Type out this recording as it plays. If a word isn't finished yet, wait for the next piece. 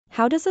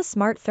How does a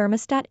smart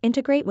thermostat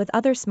integrate with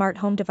other smart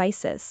home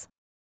devices?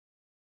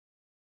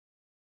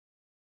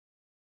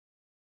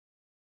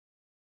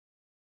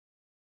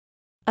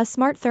 A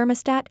smart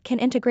thermostat can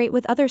integrate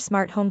with other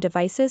smart home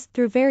devices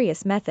through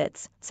various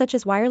methods, such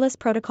as wireless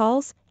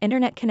protocols,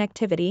 internet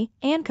connectivity,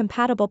 and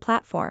compatible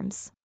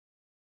platforms.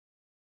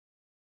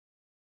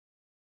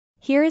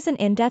 Here is an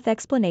in-depth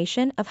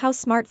explanation of how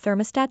smart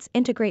thermostats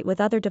integrate with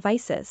other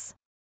devices.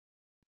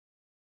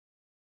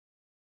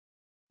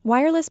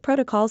 Wireless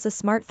protocols.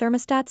 Smart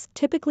thermostats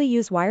typically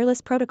use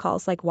wireless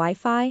protocols like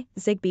Wi-Fi,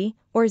 Zigbee,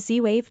 or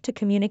Z-Wave to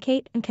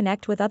communicate and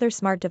connect with other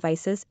smart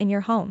devices in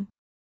your home.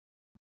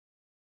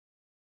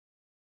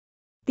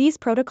 These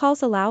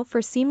protocols allow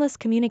for seamless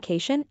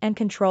communication and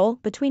control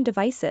between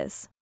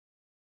devices.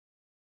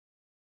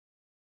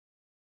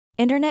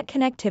 Internet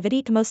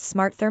connectivity. Most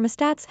smart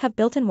thermostats have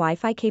built-in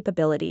Wi-Fi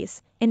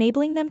capabilities,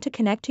 enabling them to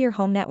connect to your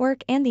home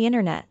network and the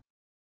internet.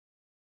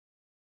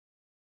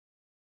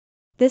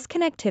 This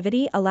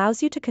connectivity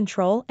allows you to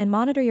control and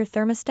monitor your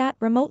thermostat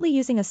remotely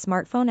using a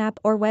smartphone app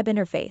or web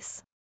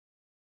interface.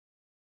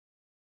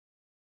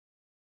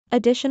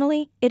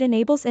 Additionally, it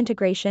enables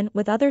integration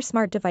with other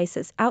smart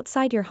devices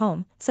outside your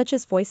home, such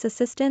as voice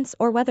assistants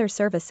or weather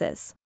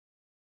services.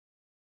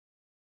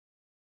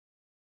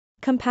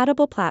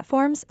 Compatible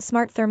platforms.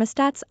 Smart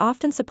thermostats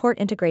often support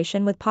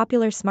integration with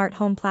popular smart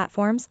home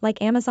platforms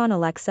like Amazon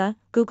Alexa,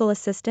 Google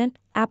Assistant,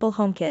 Apple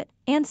HomeKit,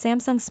 and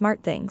Samsung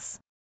SmartThings.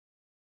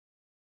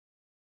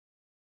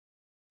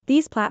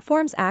 These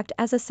platforms act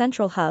as a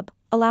central hub,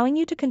 allowing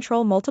you to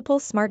control multiple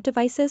smart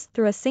devices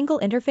through a single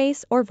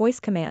interface or voice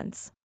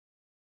commands.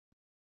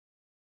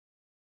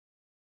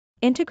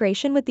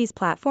 Integration with these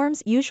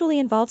platforms usually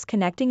involves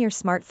connecting your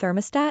smart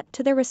thermostat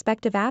to their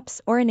respective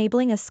apps or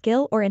enabling a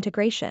skill or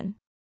integration.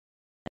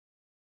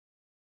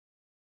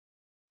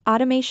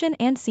 Automation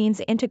and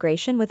scenes.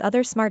 Integration with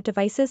other smart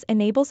devices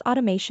enables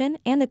automation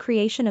and the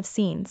creation of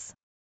scenes.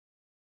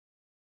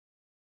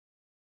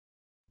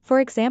 For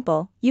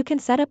example, you can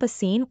set up a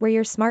scene where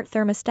your smart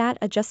thermostat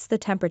adjusts the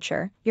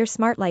temperature, your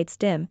smart lights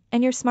dim,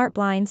 and your smart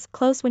blinds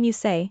close when you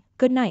say,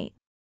 "Good night."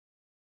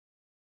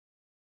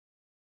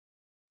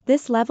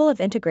 This level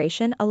of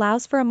integration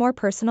allows for a more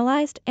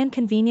personalized and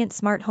convenient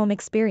smart home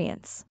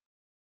experience.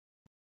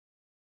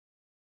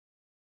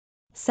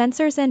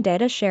 Sensors and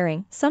data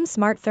sharing. Some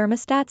smart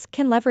thermostats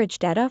can leverage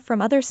data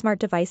from other smart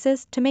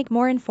devices to make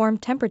more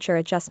informed temperature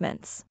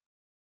adjustments.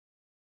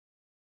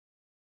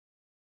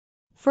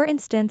 For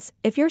instance,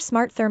 if your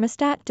smart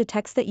thermostat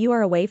detects that you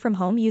are away from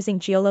home using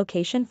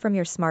geolocation from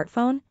your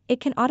smartphone, it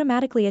can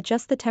automatically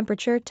adjust the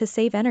temperature to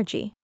save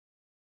energy.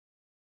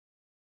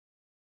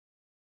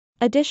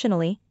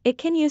 Additionally, it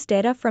can use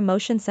data from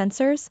motion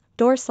sensors,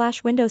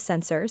 door/window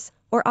sensors,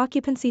 or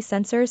occupancy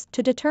sensors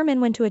to determine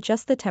when to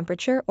adjust the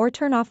temperature or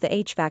turn off the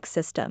HVAC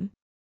system.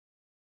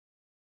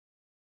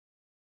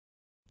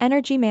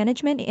 Energy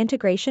management.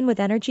 Integration with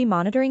energy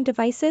monitoring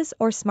devices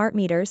or smart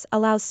meters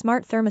allows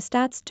smart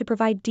thermostats to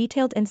provide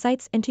detailed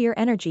insights into your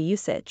energy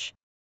usage.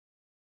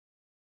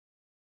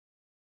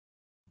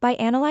 By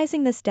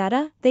analyzing this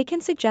data, they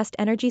can suggest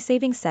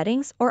energy-saving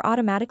settings or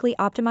automatically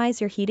optimize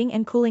your heating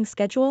and cooling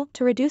schedule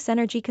to reduce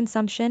energy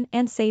consumption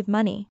and save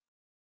money.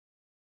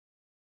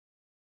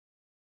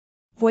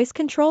 Voice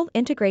control.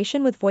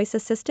 Integration with voice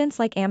assistants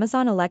like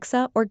Amazon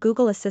Alexa or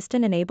Google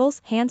Assistant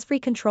enables hands-free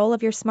control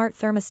of your smart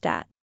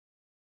thermostat.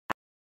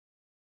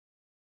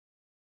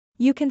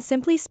 You can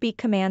simply speak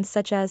commands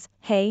such as,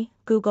 "Hey,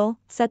 Google,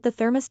 set the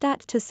thermostat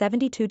to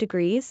 72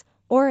 degrees,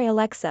 or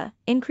Alexa,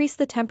 increase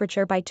the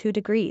temperature by 2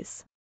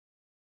 degrees.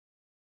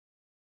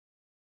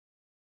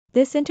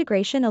 This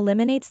integration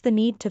eliminates the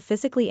need to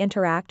physically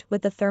interact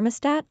with the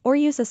thermostat or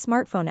use a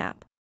smartphone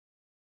app.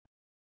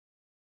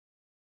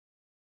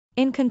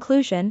 In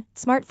conclusion,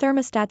 smart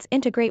thermostats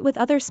integrate with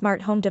other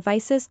smart home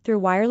devices through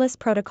wireless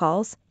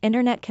protocols,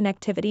 internet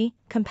connectivity,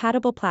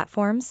 compatible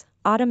platforms,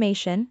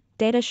 automation,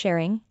 data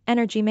sharing,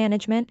 energy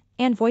management,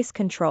 and voice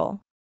control.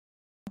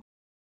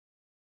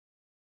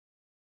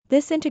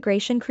 This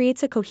integration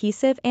creates a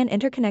cohesive and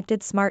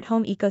interconnected smart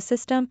home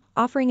ecosystem,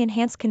 offering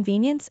enhanced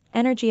convenience,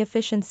 energy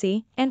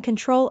efficiency, and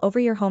control over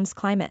your home's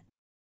climate.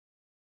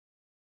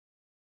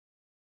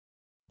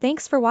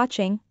 Thanks for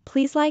watching.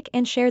 Please like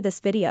and share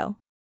this video.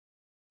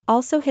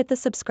 Also hit the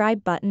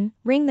subscribe button,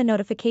 ring the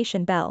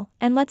notification bell,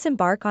 and let's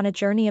embark on a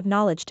journey of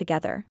knowledge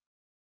together.